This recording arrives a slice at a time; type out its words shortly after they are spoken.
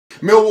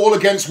Millwall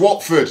against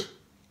Watford.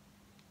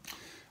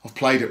 I've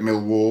played at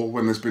Millwall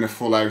when there's been a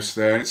full house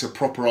there, and it's a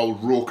proper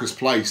old raucous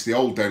place. The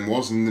old den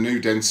was, and the new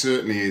den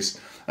certainly is.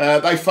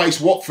 They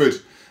face Watford,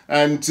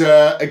 and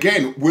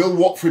again, will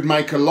Watford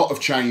make a lot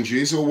of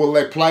changes, or will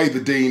they play the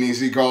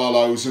Deeneys,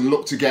 Igalos, and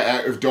look to get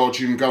out of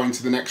dodge and go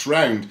into the next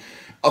round?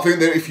 I think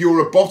that if you're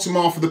a bottom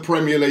half of the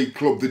Premier League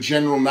club, the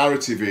general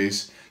narrative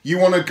is you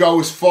want to go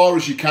as far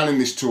as you can in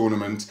this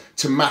tournament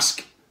to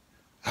mask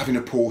having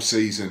a poor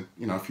season.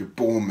 You know, if you're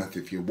Bournemouth,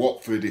 if you're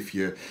Watford, if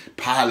you're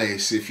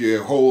Palace, if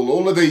you're Hull,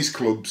 all of these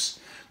clubs,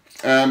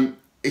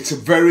 it's a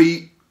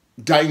very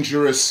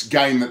dangerous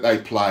game that they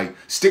play.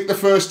 Stick the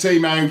first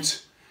team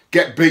out,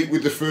 get beat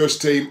with the first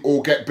team,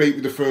 or get beat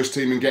with the first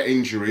team and get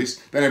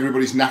injuries, then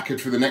everybody's knackered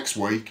for the next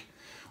week.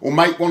 Or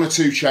make one or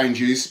two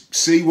changes,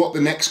 see what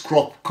the next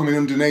crop coming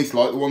underneath,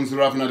 like the ones that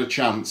haven't had a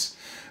chance,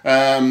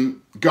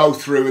 go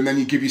through, and then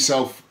you give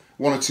yourself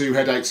one or two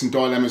headaches and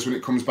dilemmas when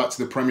it comes back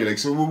to the Premier League.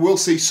 So we will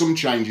see some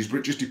changes, but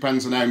it just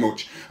depends on how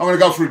much. I'm going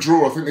to go for a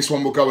draw. I think this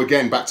one will go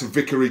again back to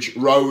Vicarage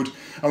Road.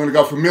 I'm going to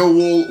go for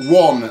Millwall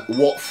 1,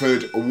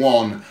 Watford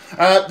 1.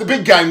 The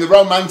big game, the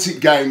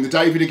romantic game, the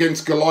David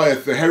against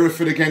Goliath, the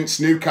Hereford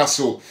against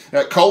Newcastle,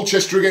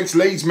 Colchester against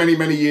Leeds many,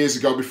 many years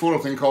ago, before I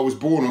think I was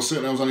born, or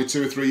certainly I was only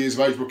 2 or 3 years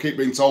of age, but I keep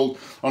being told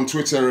on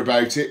Twitter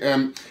about it.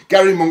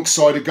 Gary Monk's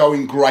side are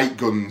going great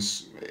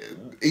guns.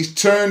 He's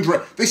turned...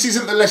 This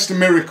isn't the Leicester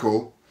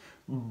miracle,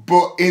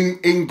 but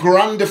in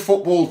grander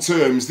football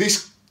terms,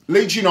 this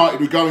Leeds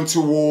United were going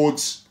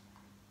towards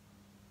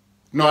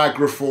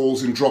Niagara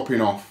Falls and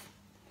dropping off.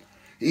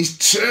 He's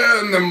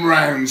turned them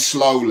round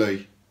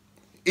slowly.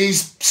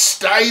 He's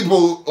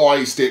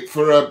stabilised it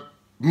for a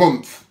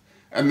month,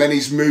 and then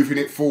he's moving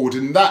it forward.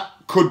 And that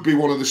could be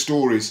one of the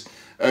stories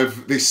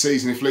of this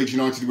season. If Leeds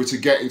United were to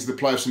get into the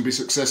playoffs and be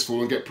successful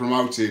and get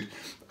promoted,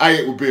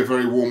 it would be a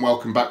very warm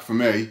welcome back for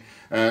me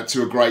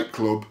to a great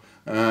club.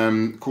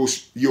 Of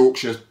course,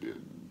 Yorkshire,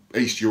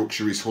 East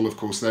Yorkshire is Hull, of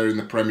course, they're in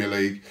the Premier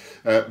League.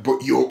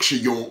 But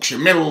Yorkshire,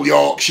 Middle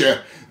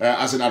Yorkshire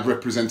hasn't had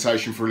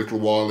representation for a little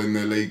while in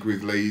the league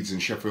with Leeds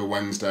and Sheffield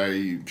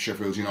Wednesday,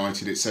 Sheffield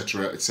United,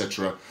 etc,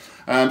 etc.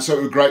 So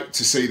it was great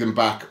to see them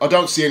back. I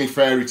don't see any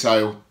fairy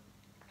tale.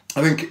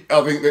 I think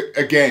that,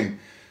 again,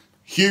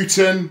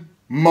 Houghton,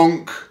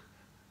 Monk,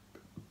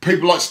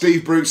 people like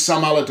Steve Bruce,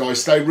 Sam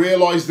Allardyce, they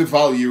realise the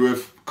value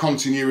of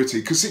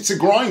continuity, because it's a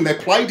grind. They're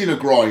played in a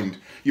grind.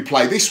 You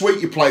play this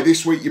week, you play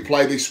this week, you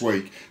play this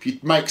week. If you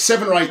make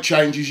 7 or 8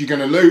 changes, you're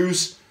going to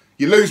lose.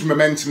 You lose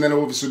momentum, then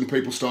all of a sudden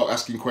people start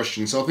asking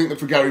questions. So I think that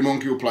for Gary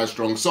Monk, he'll play a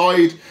strong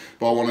side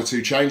by 1 or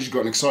 2 changes. He's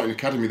got an exciting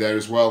academy there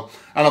as well.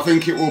 And I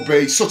think it will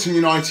be Sutton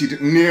United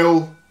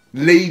 0,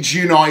 Leeds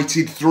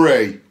United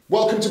 3.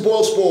 Welcome to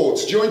Boyle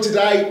Sports. Join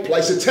today,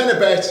 place a tenner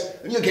bet,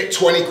 and you'll get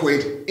 20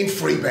 quid in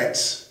free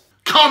bets.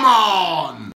 Come on!